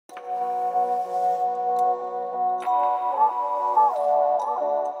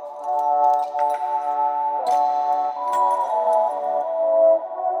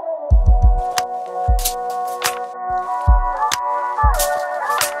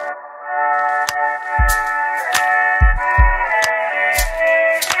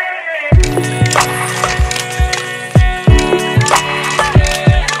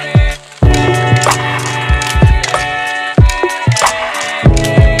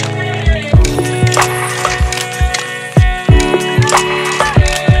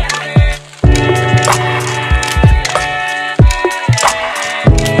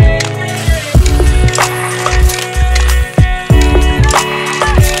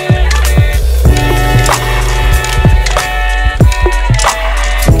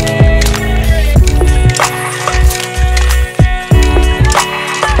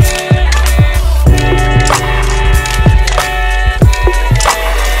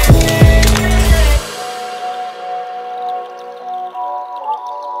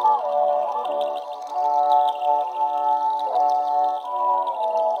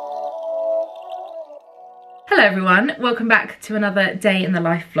everyone, welcome back to another day in the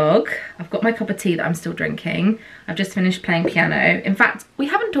life vlog. I've got my cup of tea that I'm still drinking. I've just finished playing piano. In fact, we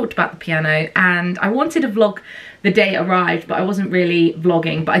haven't talked about the piano, and I wanted to vlog the day it arrived, but I wasn't really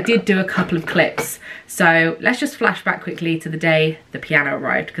vlogging, but I did do a couple of clips. So let's just flash back quickly to the day the piano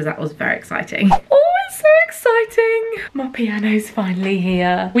arrived, because that was very exciting. Oh, it's so exciting. My piano's finally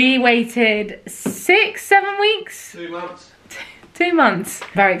here. We waited 6-7 weeks? 2 months. 2 months.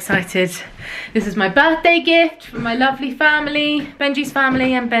 Very excited. This is my birthday gift from my lovely family, Benji's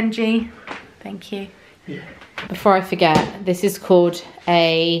family and Benji. Thank you. Yeah. Before I forget, this is called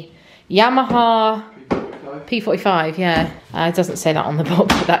a Yamaha P45, yeah. It doesn't say that on the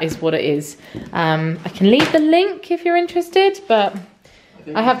box, but that is what it is. I can leave the link if you're interested, but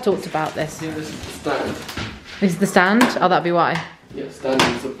I have talked about this. Yeah, this is the stand. This is the stand? Oh, that'd be why. Yeah,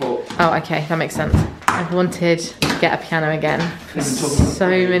 standing support. Oh, okay, that makes sense. I've wanted to get a piano again for so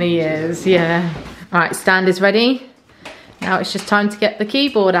many years, yeah. All right, stand is ready. Now it's just time to get the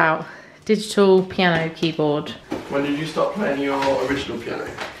keyboard out. Digital piano keyboard. When did you start playing your original piano?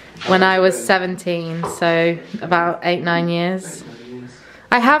 When I was 17, so about 8-9 years.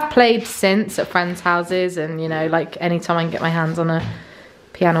 I have played since at friends' houses, and you know, like anytime I can get my hands on a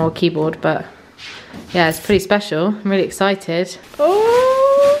piano or keyboard, but yeah, it's pretty special. I'm really excited. Oh!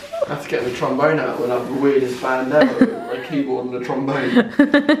 I have to get the trombone out when I'm the weirdest band ever with a keyboard and a trombone.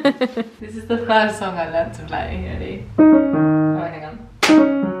 This is the first song I learned to play, ready? Oh, hang on.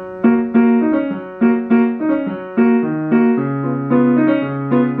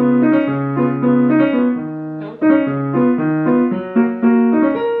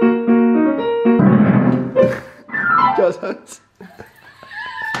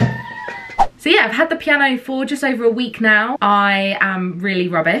 So yeah, I've had the piano for just over a week now. I am really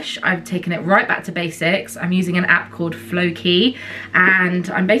rubbish. I've taken it right back to basics. I'm using an app called Flowkey, and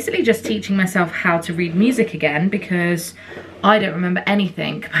I'm basically just teaching myself how to read music again because I don't remember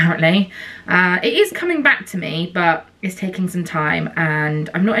anything, apparently. It is coming back to me, but it's taking some time,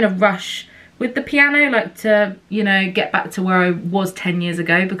 and I'm not in a rush with the piano, like to, you know, get back to where I was 10 years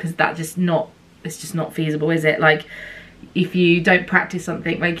ago, because it's just not feasible, is it? Like, if you don't practice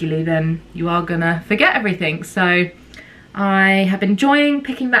something regularly, then you are gonna forget everything. So I have been enjoying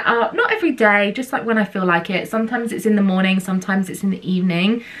picking that up, not every day, just like when I feel like it. Sometimes it's in the morning, sometimes it's in the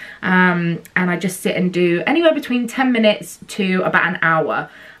evening, and I just sit and do anywhere between 10 minutes to about an hour,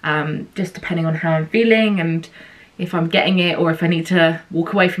 just depending on how I'm feeling and if I'm getting it, or if I need to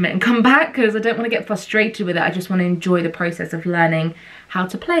walk away from it and come back, because I don't want to get frustrated with it. I just want to enjoy the process of learning how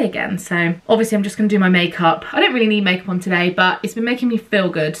to play again. So obviously I'm just going to do my makeup. I don't really need makeup on today, but it's been making me feel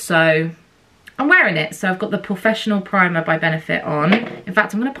good, so I'm wearing it. So I've got the Professional Primer by Benefit on. In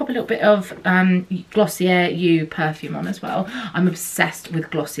fact, I'm going to pop a little bit of Glossier You perfume on as well. I'm obsessed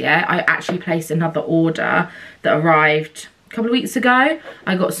with Glossier. I actually placed another order that arrived a couple of weeks ago.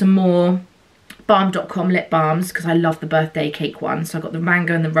 I got some more balm.com lip balms because I love the birthday cake one. So I got the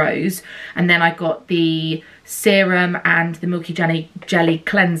mango and the rose, and then I got the serum and the milky jelly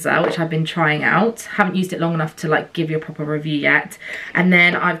cleanser, which I've been trying out. Haven't used it long enough to like give you a proper review yet. And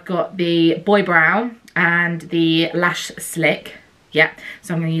then I've got the boy brow and the lash slick. Yeah,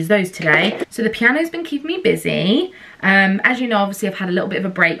 so I'm going to use those today. So the piano's been keeping me busy. As you know, obviously I've had a little bit of a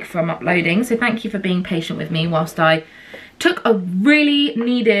break from uploading, so thank you for being patient with me whilst I took a really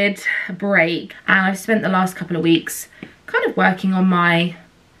needed break. And I've spent the last couple of weeks kind of working on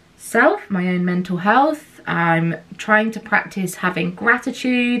myself, my own mental health. I'm trying to practice having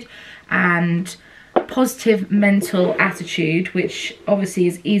gratitude and positive mental attitude, which obviously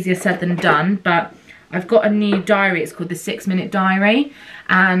is easier said than done, but I've got a new diary. It's called the 6-Minute Diary,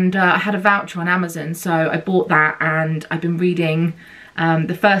 and I had a voucher on Amazon, so I bought that, and I've been reading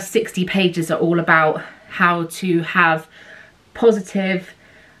the first 60 pages are all about how to have positive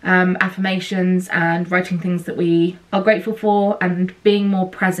affirmations and writing things that we are grateful for, and being more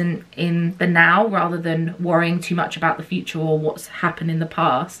present in the now rather than worrying too much about the future or what's happened in the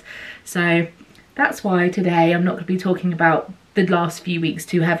past. So that's why today I'm not going to be talking about the last few weeks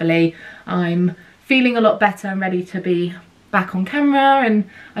too heavily. I'm feeling a lot better and ready to be back on camera, and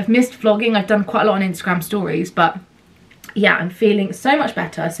I've missed vlogging. I've done quite a lot on Instagram stories, but yeah, I'm feeling so much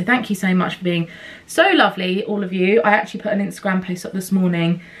better. So thank you so much for being so lovely, all of you. I actually put an Instagram post up this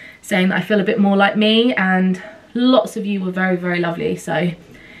morning saying that I feel a bit more like me, and lots of you were very, very lovely. So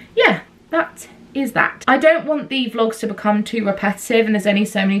yeah, that is that. I don't want the vlogs to become too repetitive, and there's only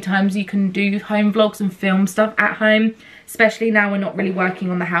so many times you can do home vlogs and film stuff at home, especially now we're not really working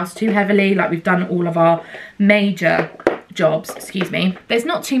on the house too heavily, like we've done all of our major jobs, excuse me. There's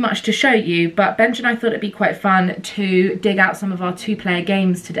not too much to show you, but Benj and I thought it'd be quite fun to dig out some of our 2-player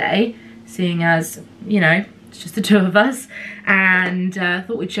games today, seeing as, you know, It's just the two of us, and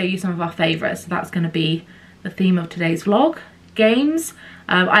thought we'd show you some of our favourites. So that's going to be the theme of today's vlog. Games.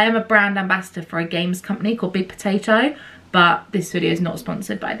 I am a brand ambassador for a games company called Big Potato, but this video is not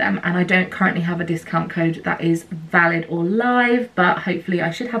sponsored by them, and I don't currently have a discount code that is valid or live, but hopefully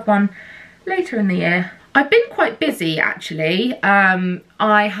I should have one later in the year. I've been quite busy actually.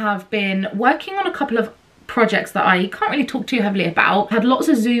 I have been working on a couple of projects that I can't really talk too heavily about. Had lots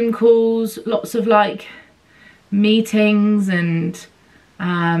of Zoom calls, lots of like meetings, and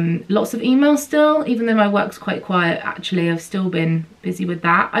lots of emails still. Even though my work's quite quiet, actually I've still been busy with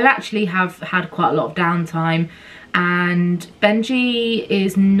that. I actually have had quite a lot of downtime, and Benji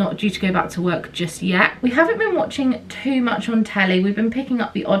is not due to go back to work just yet. We haven't been watching too much on telly. We've been picking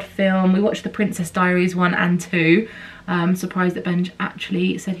up the odd film. We watched the Princess Diaries 1 and 2. I'm surprised that Benj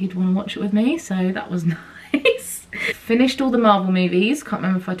actually said he'd want to watch it with me, so that was nice. Finished all the Marvel movies. Can't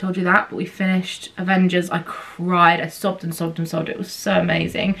remember if I told you that, but we finished Avengers. I cried. I sobbed and sobbed and sobbed. It was so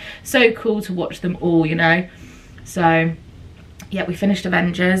amazing. So cool to watch them all, you know. So yeah, we finished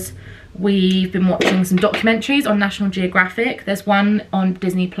Avengers. We've been watching some documentaries on National Geographic. There's one on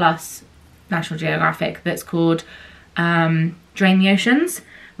Disney Plus, National Geographic, that's called Drain the Oceans.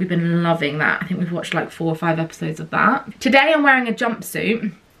 We've been loving that. I think we've watched like 4 or 5 episodes of that. Today I'm wearing a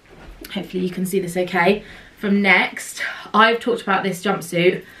jumpsuit. Hopefully you can see this okay. From Next. I've talked about this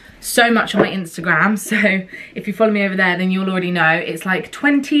jumpsuit so much on my Instagram, so if you follow me over there then you'll already know. It's like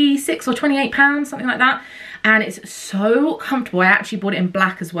 26 or 28 pounds, something like that, and it's so comfortable. I actually bought it in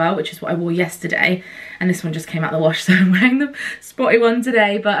black as well, which is what I wore yesterday, and this one just came out the wash, so I'm wearing the spotty one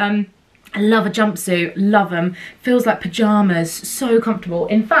today. But I love a jumpsuit, love them. Feels like pajamas, so comfortable.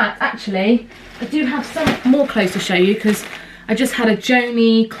 In fact, actually, I do have some more clothes to show you, because I just had a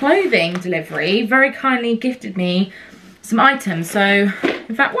Joni clothing delivery, very kindly gifted me some items. So,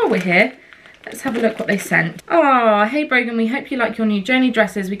 in fact, while we're here, let's have a look what they sent. Oh, hey Brogan, we hope you like your new Joni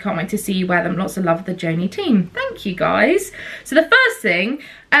dresses. We can't wait to see you wear them. Lots of love, the Joni team. Thank you, guys. So the first thing,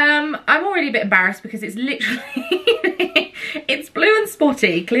 I'm already a bit embarrassed because it's literally, it's blue and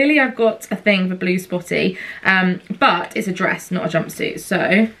spotty. Clearly I've got a thing for blue spotty, but it's a dress, not a jumpsuit.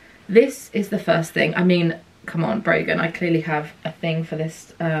 So this is the first thing. I mean, come on, Brogan, I clearly have a thing for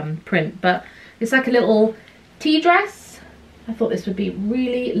this print, but it's like a little tea dress. I thought this would be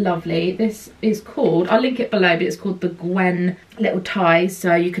really lovely. This is called, I'll link it below, but it's called the Gwen little ties,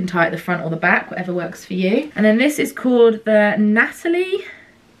 so you can tie it the front or the back, whatever works for you. And then this is called the Natalie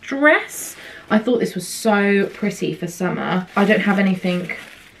dress. I thought this was so pretty for summer. I don't have anything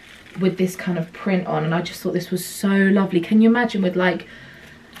with this kind of print on, and I just thought this was so lovely. Can you imagine with like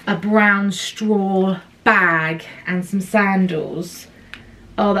a brown straw bag and some sandals?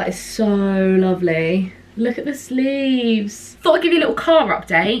 Oh, that is so lovely. Look at the sleeves. Thought I'd give you a little car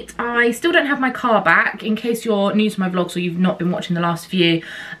update. I still don't have my car back. In case you're new to my vlogs or you've not been watching the last few,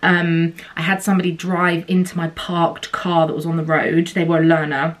 I had somebody drive into my parked car that was on the road. They were a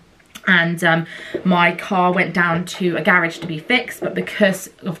learner, and my car went down to a garage to be fixed, but because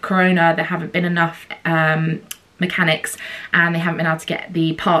of Corona there haven't been enough mechanics, and they haven't been able to get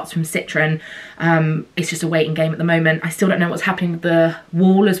the parts from Citroen. It's just a waiting game at the moment. I still don't know what's happening with the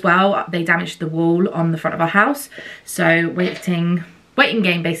wall as well. They damaged the wall on the front of our house, so waiting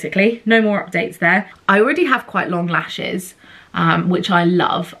game basically. No more updates there. I already have quite long lashes, which I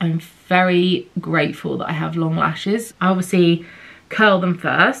love. I'm very grateful that I have long lashes. I obviously curl them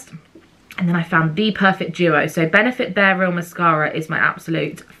first, and then I found the perfect duo. So Benefit Bare Real Mascara is my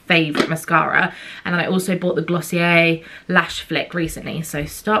absolute favourite mascara. And then I also bought the Glossier Lash Flick recently. So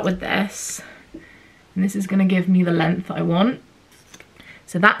start with this. And this is going to give me the length that I want.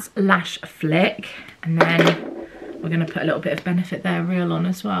 So that's Lash Flick. And then we're going to put a little bit of Benefit Bare Real on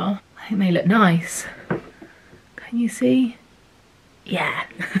as well. I think they look nice. Can you see? Yeah.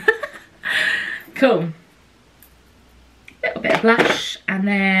 Cool. Little bit of blush, and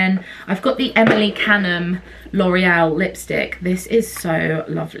then I've got the Emily Canham L'Oreal lipstick. This is so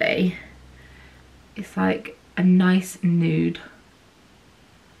lovely. It's like a nice nude.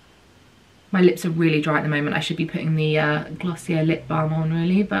 My lips are really dry at the moment. I should be putting the Glossier lip balm on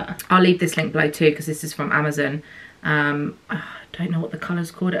really, but I'll leave this link below too because this is from Amazon. I don't know what the colour's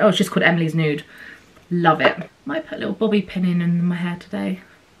called. Oh, it's just called Emily's Nude. Love it. Might put a little bobby pin in my hair today.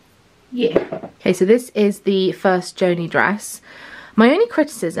 Yeah. Okay, so this is the first Joni dress. My only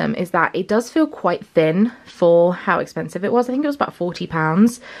criticism is that it does feel quite thin for how expensive it was. I think it was about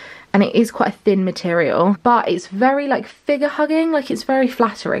 £40, and it is quite a thin material, but it's very like figure hugging, like it's very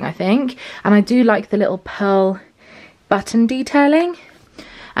flattering, I think. And I do like the little pearl button detailing.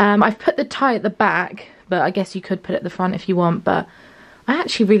 I've put the tie at the back, but I guess you could put it at the front if you want, but I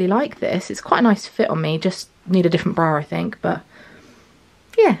actually really like this. It's quite a nice fit on me. Just need a different bra, I think, but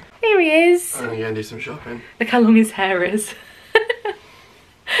yeah. Here he is. I'm gonna do some shopping. Look how long his hair is.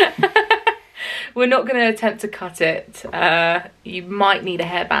 We're not going to attempt to cut it. You might need a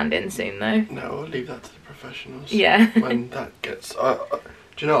hairband in soon though. No, I'll leave that to the professionals. Yeah. When that gets... do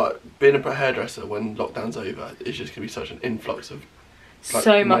you know what? Being a hairdresser when lockdown's over, it's just going to be such an influx of... Like,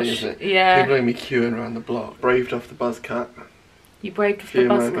 so money, much, isn't it? yeah. People are going to be queuing around the block. Braved off the buzz cut. You braved off A few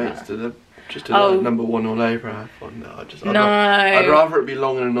the of buzz my mates cut? did a number one all over. I thought, no, I'd I'd rather it be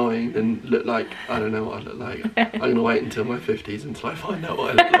long and annoying than look like, I don't know what I look like. I'm going to wait until my 50s until I find out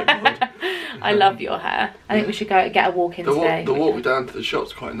what I look like. I love your hair. I think we should go get a walk in today. The walk down to the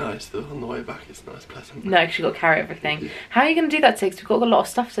shop's quite nice. On the way back it's nice, pleasant. No, because you've got to carry everything. How are you going to do that today? Because we've got a lot of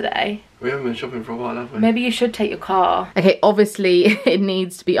stuff today. We haven't been shopping for a while, have we? Maybe you should take your car. Okay, obviously it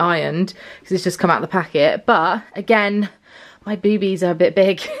needs to be ironed because it's just come out of the packet. But again, my boobies are a bit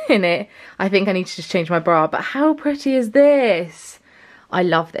big in it. I think I need to just change my bra. But how pretty is this? I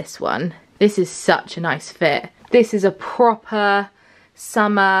love this one. This is such a nice fit. This is a proper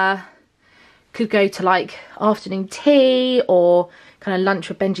summer... Could go to like afternoon tea or kind of lunch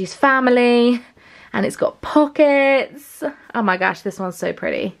with Benji's family. And it's got pockets. Oh my gosh, this one's so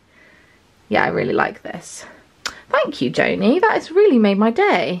pretty. Yeah, I really like this. Thank you, Joni. That has really made my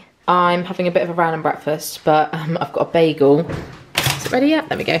day. I'm having a bit of a random breakfast, but I've got a bagel. Is it ready yet?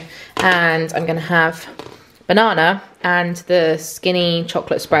 There we go. And I'm gonna have banana and the skinny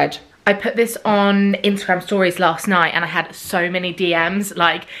chocolate spread. I put this on Instagram stories last night and I had so many DMs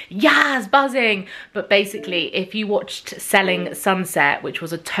like, yes, buzzing. But basically, if you watched Selling Sunset, which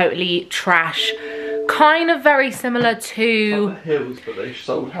was a totally trash, kind of very similar to... Like the Hills, but they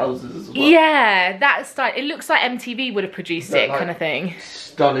sold houses as well. Yeah, that style. It looks like MTV would have produced it, like, kind of thing.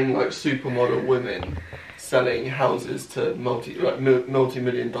 Stunning, like, supermodel women selling houses to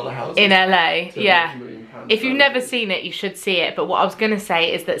multi-million dollar houses. In LA, yeah. £multi-million If you've never seen it, you should see it. But what I was going to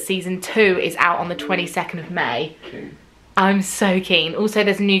say is that season 2 is out on the 22nd of May. King. I'm so keen. Also,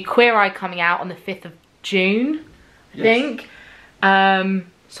 there's a new Queer Eye coming out on the 5th of June, I think.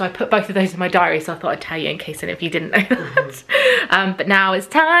 So I put both of those in my diary, so I thought I'd tell you in case any of you didn't know that. But now it's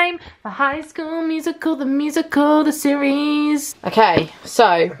time for High School Musical, the series. Okay,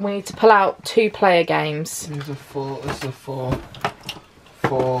 so we need to pull out 2-player games. These are four.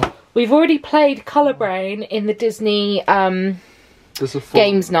 We've already played Colour Brain in the Disney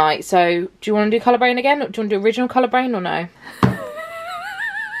games night, so do you want to do Colour Brain again? Or do you want to do original Colour Brain or no?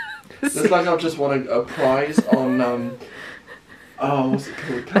 It's like I've just won a prize on, oh, what's it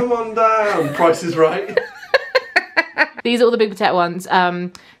called? Come on down, Price is Right. These are all the Big Potato ones.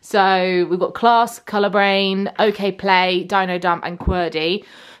 So we've got Class, Colour Brain, OK Play, Dino Dump and QWERTY.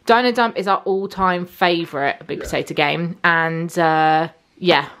 Dino Dump is our all-time favourite Big Potato game. And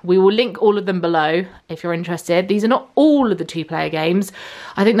yeah, we will link all of them below if you're interested. These are not all of the 2-player games.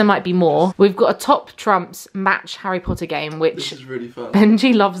 I think there might be more. We've got a Top Trumps Match Harry Potter game, which... This is really fun.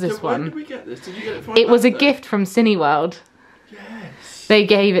 Benji loves this one. When did we get this? Did you get it for It was a gift from Cineworld. Yes. They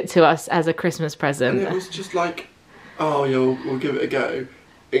gave it to us as a Christmas present. And it was just like, oh yeah, we'll give it a go.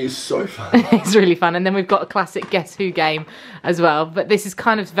 It is so fun. It's really fun. And then we've got a classic Guess Who game as well. But this is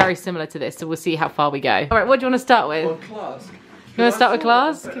kind of very similar to this, so we'll see how far we go. All right, what do you want to start with? Well, Class. You want to start with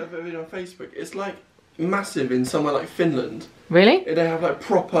Class? A video on Facebook. It's like massive in somewhere like Finland. Really? They have like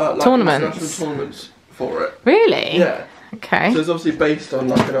proper like tournaments. international tournaments for it. Really? Yeah. Okay. So it's obviously based on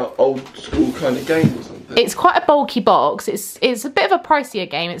like an old school kind of game or something. It's quite a bulky box. It's a bit of a pricier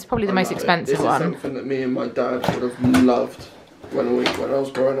game. It's probably the most expensive this one. This is something that me and my dad would have loved when I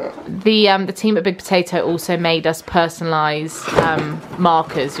was growing up. The team at Big Potato also made us personalised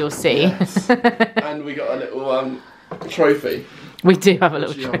markers. You'll see. Yes. And we got a little trophy. We do have a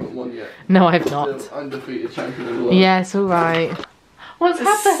little You trophy. haven't won yet. No, I've not. Still undefeated champion of the world. Yeah, it's all right. What's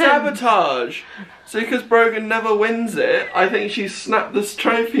happened? Sabotage. So because Brogan never wins it, I think she snapped this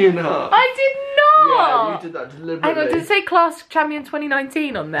trophy in half. I did not. Yeah, you did that deliberately. Hang on, did it say Class Champion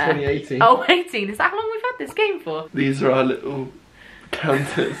 2019 on there? 2018. Oh, 18. Is that how long we've had this game for? These are our little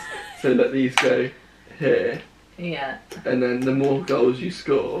counters. So let these go here. Yeah. And then the more goals you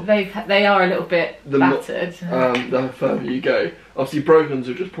score, They are a little bit battered. The further you go. Obviously, Brogan's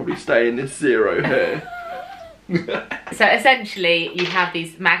will just probably stay in this 0 here. So essentially, you have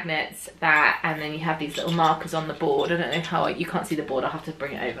these magnets and then you have these little markers on the board. I don't know how you can't see the board. I'll have to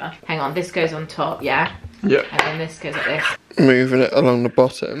bring it over. Hang on, this goes on top, yeah. Yeah. And then this goes like this. Moving it along the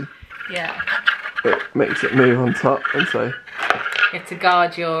bottom. Yeah. It makes it move on top, and so. You have to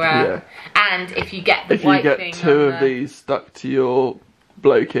guard your. Yeah. And if you get the white thing. If you get 2 of these stuck to your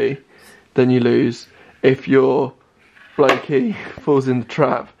blokey, then you lose. If your flow key falls in the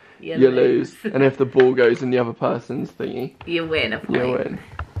trap, you lose. And if the ball goes in the other person's thingy, you win a point. You win.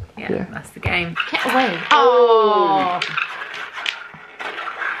 Yeah, that's the game. Get away. Oh!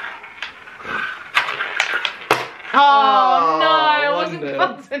 Oh no, I wasn't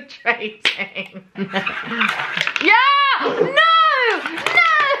concentrating. Yeah! No!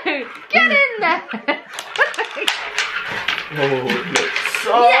 Get in there! Oh,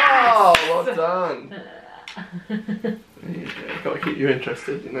 yes! Well done. Gotta keep you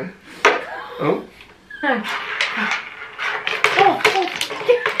interested, you know. Oh. Get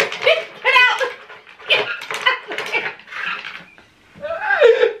out!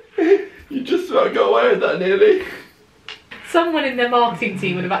 You just about got away with that nearly. Someone in their marketing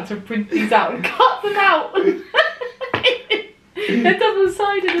team would have had to print these out and cut them out. They're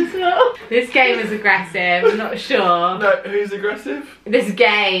double-sided as well. This game is aggressive, I'm not sure. No, who's aggressive? This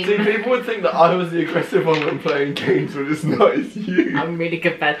game. See, people would think that I was the aggressive one when playing games, but it's not, it's you. I'm really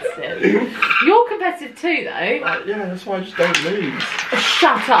competitive. You're competitive too, though. Yeah, that's why I just don't lose.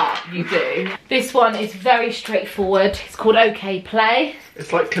 Shut up, you do. This one is very straightforward. It's called OK Play.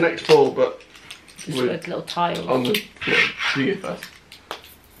 It's like Connect 4, but Just with little tiles. On the, yeah, you go first.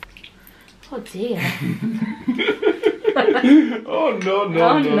 Oh dear. Oh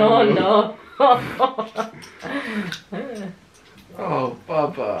no. Oh,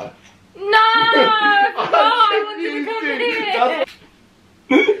 Baba. No! Oh, I wanted to come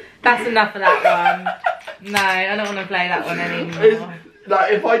here. That's enough of that one. No, I don't want to play that one anymore.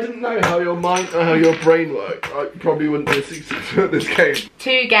 Like, if I didn't know how your mind or how your brain worked, I probably wouldn't be successful at this game.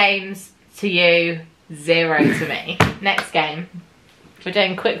 2 games to you, 0 to me. Next game. We're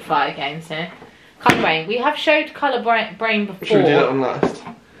doing quick fire games here. Colour Brain. We have showed Colour Brain before. Should we do that one last?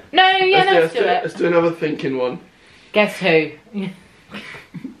 No, yeah, let's do it. Let's do another thinking one. Guess who? This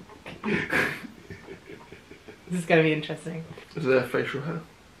is going to be interesting. Is there facial hair?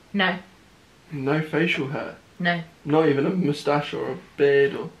 No. No facial hair? No. Not even a moustache or a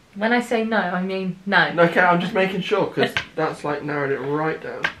beard or... When I say no, I mean no. Okay, I'm just making sure, because that's like narrowed it right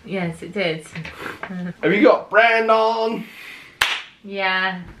down. Yes, it did. Have you got Brandon?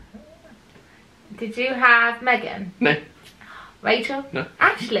 Yeah. Did you have Megan? No. Rachel? No.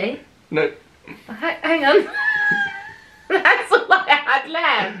 Ashley? No. Hang on. That's all I had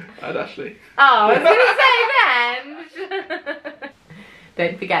left. I had Ashley. Oh, I was going to say then.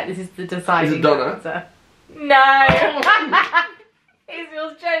 Don't forget, this is the deciding Is it Donna? factor. No. Is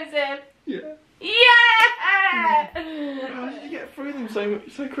yours Joseph? Yeah. Yeah! How did you get through them so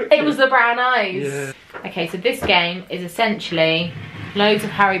quickly? It was the brown eyes. Yeah. Okay, so this game is essentially loads of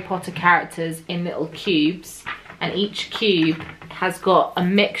Harry Potter characters in little cubes, and each cube has got a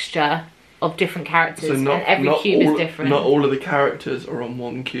mixture of different characters, and every cube is different. Not all of the characters are on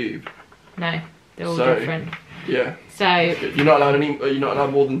one cube. No, they're all different. Yeah. So you're not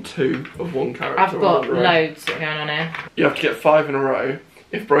allowed more than 2 of one character. I've got loads going on here. You have to get 5 in a row.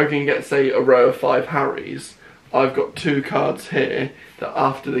 If Brogan gets, say, a row of 5 Harrys, I've got 2 cards here that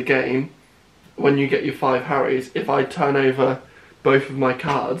after the game, when you get your 5 Harrys, if I turn over both of my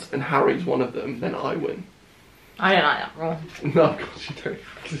cards and Harry's one of them, then I win. I don't like that rule. No, of course you don't.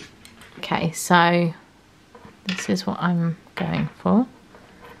 Okay, so this is what I'm going for.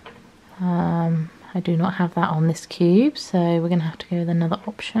 I do not have that on this cube, so we're going to have to go with another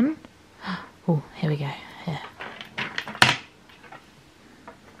option. Oh, here we go. Here.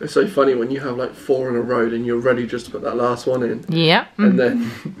 It's so funny when you have like 4 in a row and you're ready just to put that last one in. Yep. And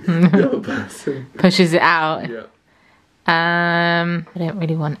then the other person pushes it out. Yeah. I don't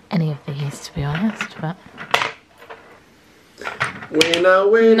really want any of these, to be honest, but... Winner,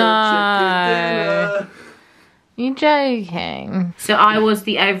 chicken dinner. You're joking. So I was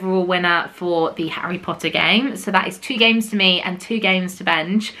the overall winner for the Harry Potter game. So that is 2 games to me and 2 games to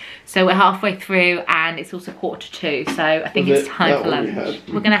Benj. So we're halfway through and it's also 1:45. So I think it's time for lunch.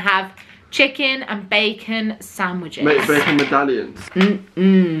 We're going to have chicken and bacon sandwiches. Make bacon medallions.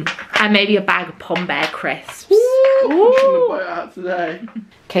 And maybe a bag of Pom Bear crisps. Ooh. Out today.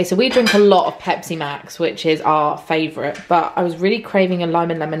 Okay, so we drink a lot of Pepsi Max, which is our favourite, but I was really craving a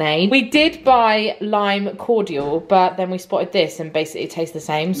lime and lemonade. We did buy lime cordial, but then we spotted this and basically it tastes the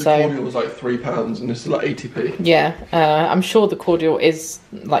same. The cordial was like £3 and this is like 80p. Yeah, I'm sure the cordial is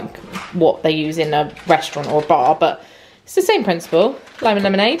like what they use in a restaurant or a bar, but it's the same principle. Lime and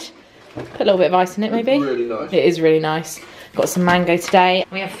lemonade. Put a little bit of ice in it, maybe. It's really nice. It is really nice. Got some mango today.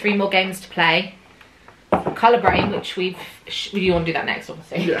 We have 3 more games to play. Colour Brain, which you want to do that next,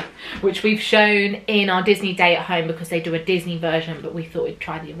 obviously. Yeah. Which we've shown in our Disney Day at Home because they do a Disney version, but we thought we'd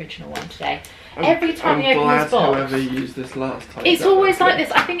try the original one today. Every time you open this box, whoever used this last time. it's always like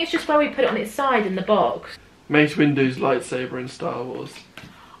this. I think it's just where we put it on its side in the box. Mace Windu's lightsaber in Star Wars.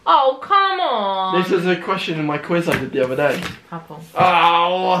 Oh, come on. This was a question in my quiz I did the other day. Purple.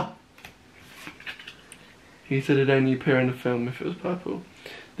 Oh! He said it'd only appear in the film if it was purple.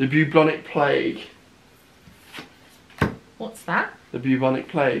 The bubonic plague. What's that? The bubonic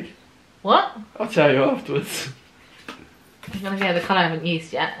plague. What? I'll tell you afterwards. I'm going to say the colour I haven't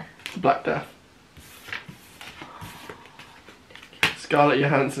used yet. Black Death. Scarlett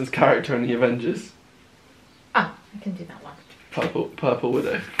Johansson's character in the Avengers. Oh, I can do that one. Purple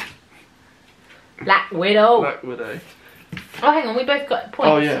Widow. Black Widow. Black Widow. Oh, hang on, we both got points.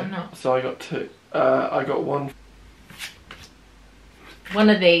 Oh yeah. Or not? So I got 2. I got 1. One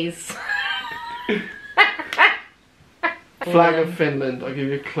of these. Flag of Finland. I'll give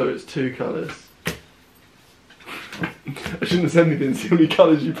you a clue. It's 2 colours. I shouldn't have said anything. See how many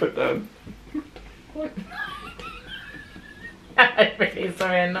colours you put down. I'm really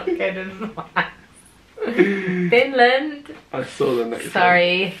sorry, I'm not good at maths. Finland. I saw the next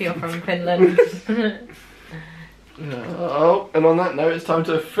Sorry if you're from Finland. Oh, and on that note, it's time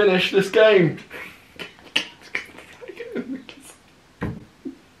to finish this game.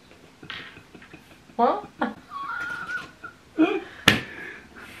 What?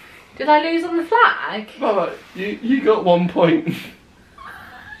 Did I lose on the flag? Right, you got 1 point.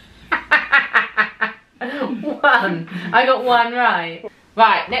 1. I got 1 right.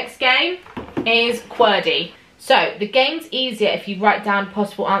 Right, next game is QWERTY. So, the game's easier if you write down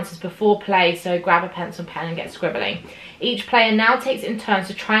possible answers before play, so grab a pencil and pen and get scribbling. Each player now takes it in turns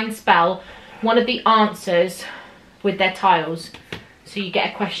to try and spell one of the answers with their tiles. So you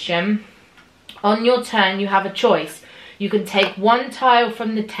get a question. On your turn, you have a choice. You can take 1 tile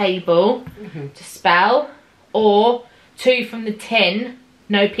from the table to spell, or 2 from the tin,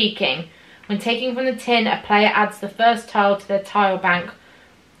 no peeking. When taking from the tin, a player adds the first tile to their tile bank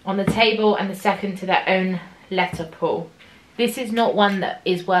on the table and the second to their own letter pool. This is not one that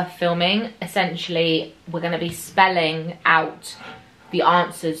is worth filming. Essentially, we're going to be spelling out the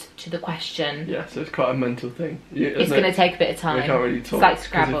answers to the question. Yeah, so it's quite a mental thing. It's going to take a bit of time. I can't really talk. It's like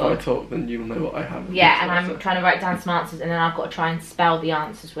Scrabble. If I talk, then you'll know what I have. Yeah, and I'm trying to write down some answers, and then I've got to try and spell the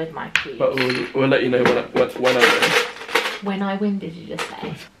answers with my cubes. But we'll let you know when I win. When I win, did you just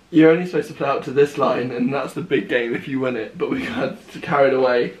say? You're only supposed to play up to this line, and that's the big game if you win it. But we got carried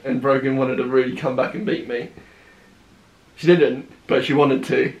away, and Brogan wanted to really come back and beat me. She didn't, but she wanted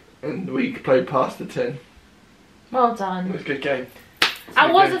to, and we played past the tin. Well It done. was a good game.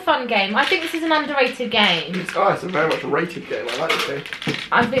 It was a fun game. I think this is an underrated game. It's a very much a rated game. I like this game.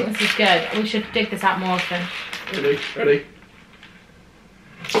 I think this is good. We should dig this out more often. Ready?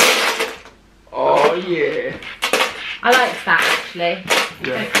 Oh yeah. I liked that actually.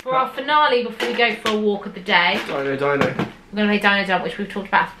 Yeah. So for our finale, before we go for a walk of the day, Dino. we're going to play Dino Dump, which we've talked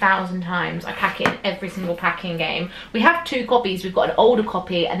about 1,000 times. I pack it in every single packing game. We have 2 copies. We've got an older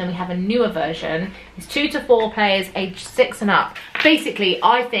copy and then we have a newer version. It's 2 to 4 players, aged 6 and up. Basically,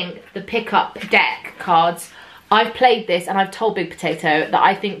 I think the pickup deck cards, I've played this and I've told Big Potato that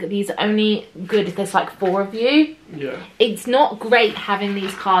I think these are only good if there's like 4 of you. Yeah. It's not great having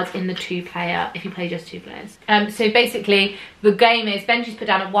these cards in the 2-player if you play just 2 players. So basically, the game is Benji's put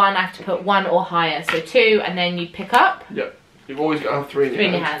down a 1, I have to put 1 or higher. So 2, and then you pick up. Yep. You've always got to have 3 in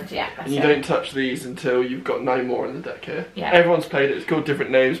your hand. Yeah. And you don't touch these until you've got no more in the deck here. Yeah. Everyone's played it. It's called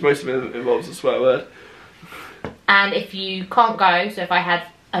different names. Most of it involves a swear word. And if you can't go, so if I had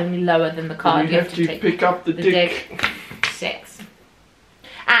only lower than the card, you have to pick up the dick. 6.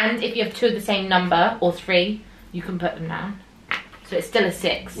 And if you have 2 of the same number, or 3, you can put them down. So it's still a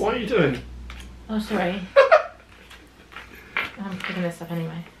 6. What are you doing? Oh, sorry. I'm picking this up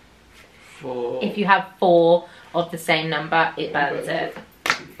anyway. 4. If you have 4 of the same number, it burns it.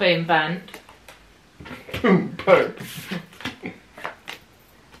 Boom, burnt. Boom, burn.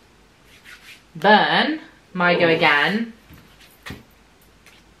 Burn. My go again.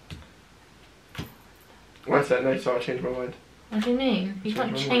 Why is that? No, sorry, I changed my mind. What do you mean? You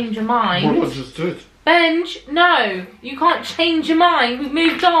can't change your mind. What was just Benj, no. You can't change your mind. We've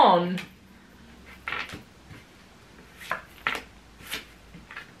moved on.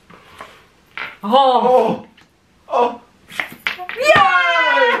 Oh.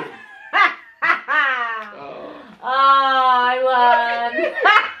 Yeah! I won.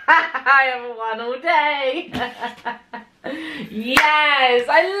 I haven't won all day. Yes,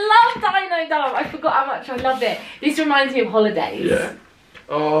 I love Dino Dump. I forgot how much I love it. This reminds me of holidays. Yeah.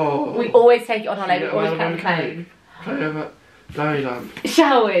 Oh. We always take it on holiday. We always play on the plane. Play over Dino Dump.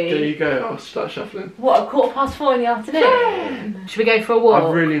 Shall we? There you go. I'll start shuffling. What, 4:15 in the afternoon? Should we go for a walk?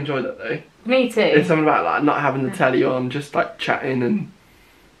 I've really enjoyed that day. Me too. It's something about like not having the telly on, just like chatting and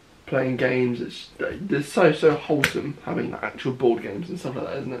playing games. It's so wholesome having actual board games and stuff like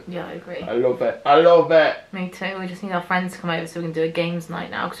that, isn't it? Yeah, I agree. I love it. I love it. Me too. We just need our friends to come over so we can do a games night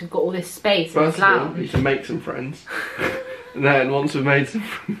now because we've got all this space in First this of all, we lounge. need to make some friends. And then once we've made some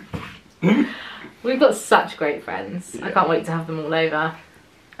friends... We've got such great friends. Yeah. I can't wait to have them all over.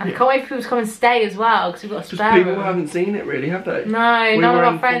 And I can't wait for people to come and stay as well because we've got a spare people room. haven't seen it really, have they? No, We none were of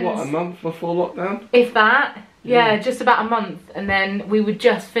our in friends. for what, a month before lockdown? If that. Yeah, Yeah. just about a month. And then we were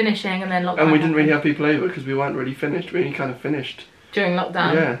just finishing and then lockdown And we didn't really happened. have people over because we weren't really finished. We only kind of finished. During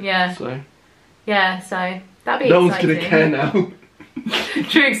lockdown. Yeah. So Yeah, so that'd be no one's exciting. gonna care now.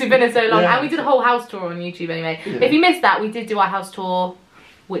 True, because we've been here so long. Yeah. And we did a whole house tour on YouTube anyway. Yeah. If you missed that, we did do our house tour,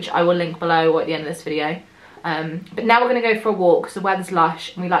 which I will link below or at the end of this video. But now we're going to go for a walk because the weather's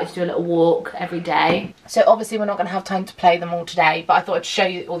lush and we like to do a little walk every day. So obviously we're not going to have time to play them all today, but I thought I'd show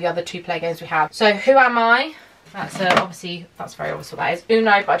you all the other 2 play games we have. So Who Am I? That's obviously, that's very obvious what that is.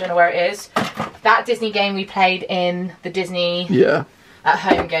 Uno, but I don't know where it is. That Disney game we played in the Disney at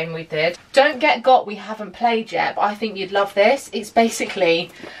home game we did. Don't Get Got we haven't played yet, but I think you'd love this. It's basically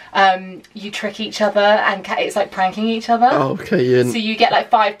you trick each other and it's like pranking each other. Oh, okay, yeah. So you get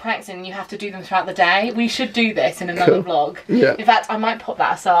like 5 pranks in and you have to do them throughout the day. We should do this in another vlog. Yeah. In fact, I might put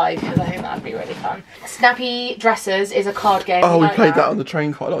that aside because I think that'd be really fun. Snappy Dressers is a card game. Oh, we like played that on the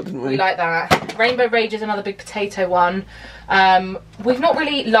train quite a lot, didn't we? We like that. Rainbow Rage is another big potato one. We've not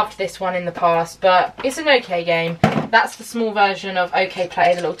really loved this one in the past, but it's an okay game. That's the small version of OK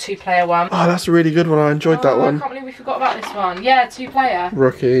Play, the little 2-player one. Oh, that's a really good one. I enjoyed that I one. can't believe we forgot about this one. Yeah, 2-player.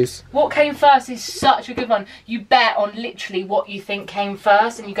 Rookies. What Came First is such a good one. You bet on literally what you think came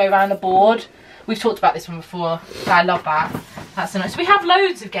first and you go around the board. We've talked about this one before. I love that. That's so nice. So we have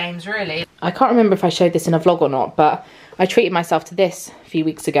loads of games, really. I can't remember if I showed this in a vlog or not, but I treated myself to this a few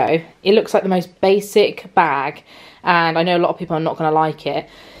weeks ago. It looks like the most basic bag, and I know a lot of people are not going to like it.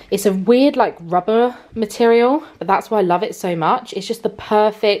 It's a weird, like, rubber material, but that's why I love it so much. It's just the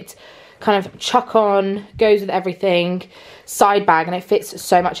perfect kind of chuck on, goes with everything, side bag, and it fits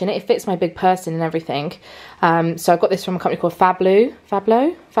so much in it. It fits my big person and everything. So I got this from a company called Fablu?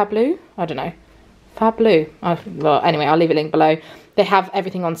 I don't know. Fablu. Oh, well, anyway, I'll leave a link below. They have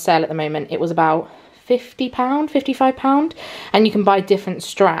everything on sale at the moment. It was about £50, £55, and you can buy different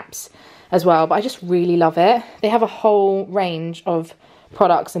straps as well, but I just really love it. They have a whole range of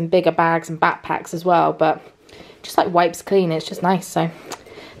products and bigger bags and backpacks as well, but just like wipes clean, it's just nice. So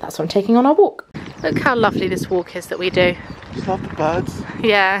that's what I'm taking on our walk. Look how lovely this walk is that we do. Just love the birds.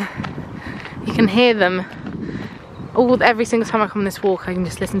 Yeah, you can hear them. Every single time I come on this walk, I can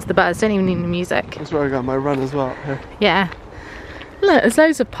just listen to the birds. Don't even need the music. That's where I got my run as well. Yeah. Look, there's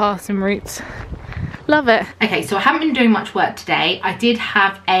loads of paths and routes. Love it. Okay, so I haven't been doing much work today. I did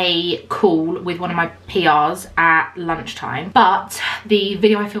have a call with one of my PRs at lunchtime, but the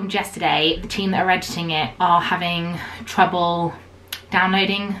video I filmed yesterday, the team that are editing it are having trouble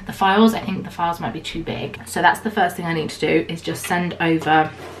downloading the files. I think the files might be too big. So that's the first thing I need to do, is just send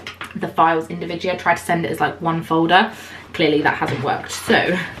over the files individually. I tried to send it as like one folder. Clearly that hasn't worked.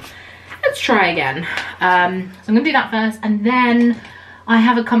 So let's try again. So I'm gonna do that first, and then I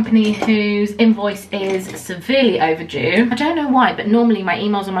have a company whose invoice is severely overdue. I don't know why, but normally my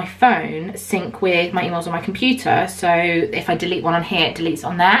emails on my phone sync with my emails on my computer. So if I delete one on here, it deletes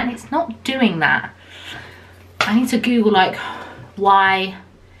on there, and it's not doing that. I need to Google like, why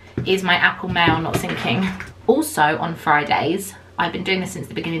is my Apple Mail not syncing? Also on Fridays, I've been doing this since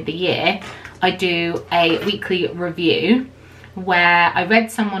the beginning of the year, I do a weekly review where I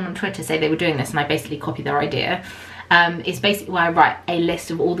read someone on Twitter say they were doing this and I basically copied their idea. It's basically where I write a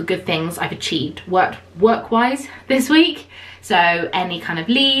list of all the good things I've achieved work-wise this week. So any kind of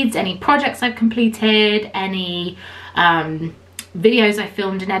leads, any projects I've completed, any videos I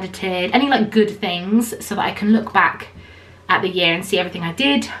filmed and edited, any like good things, so that I can look back at the year and see everything I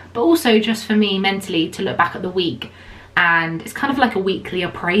did, but also just for me mentally to look back at the week. And it's kind of like a weekly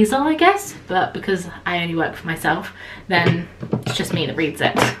appraisal, I guess, but because I only work for myself, then it's just me that reads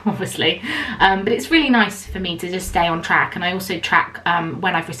it, obviously. But it's really nice for me to just stay on track, and I also track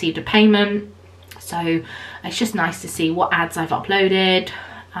when I've received a payment. So it's just nice to see what ads I've uploaded,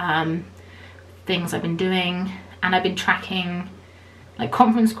 things I've been doing, and I've been tracking like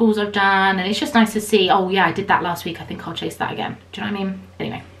conference calls I've done, and it's just nice to see, oh yeah, I did that last week, I think I'll chase that again. Do you know what I mean?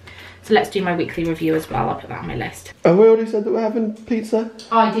 Anyway. So let's do my weekly review as well. I'll put that on my list. And we already said that we're having pizza.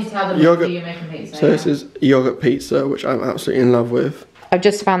 Oh, I did tell them Yogurt. you're making pizza. So this is yogurt pizza, which I'm absolutely in love with. I've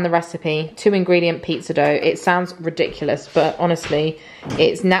just found the recipe. 2-ingredient pizza dough. It sounds ridiculous, but honestly,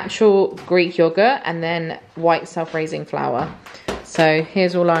 it's natural Greek yogurt and then white self-raising flour. So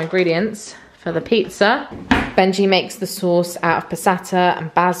here's all our ingredients for the pizza. Benji makes the sauce out of passata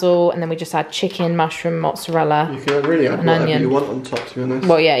and basil, and then we just add chicken, mushroom, mozzarella. You can really add and whatever onion. you want on top, to be honest.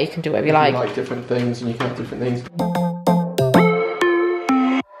 Well, yeah, you can do whatever you like. You like different things, and you can have different things.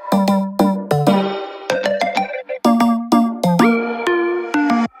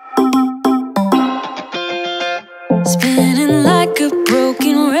 Spinning like a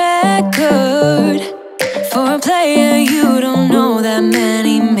broken record. For a player, you don't know that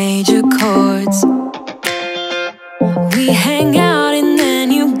many major chords. We hang out and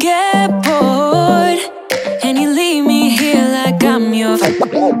then you get bored, and you leave me here like I'm your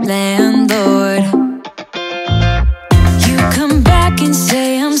landlord. You come back and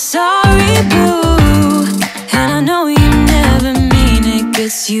say I'm sorry, boo, and I know you never mean it,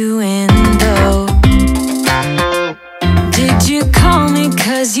 gets you in though. Did you call me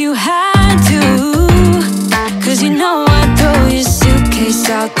cause you had to? Cause you know I'd throw your suitcase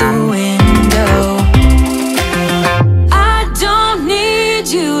out the window. I don't need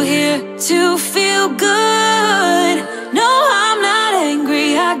you here to feel good. No, I'm not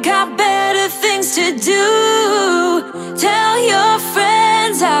angry, I got better things to do. Tell your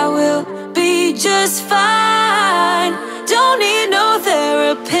friends I will be just fine. Don't need no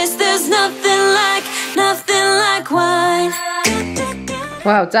therapist, there's nothing like wine.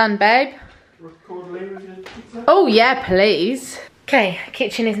 Well done, babe. Oh yeah, please. Okay,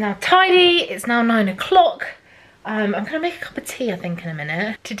 kitchen is now tidy. It's now 9 o'clock. I'm gonna make a cup of tea, I think, in a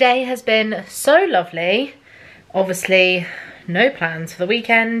minute. Today has been so lovely. Obviously, no plans for the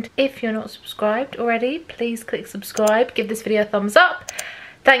weekend. If you're not subscribed already, please click subscribe. Give this video a thumbs up.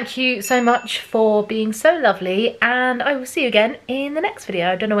 Thank you so much for being so lovely, and I will see you again in the next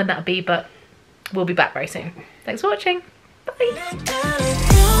video. I don't know when that'll be, but we'll be back very soon. Thanks for watching. Bye.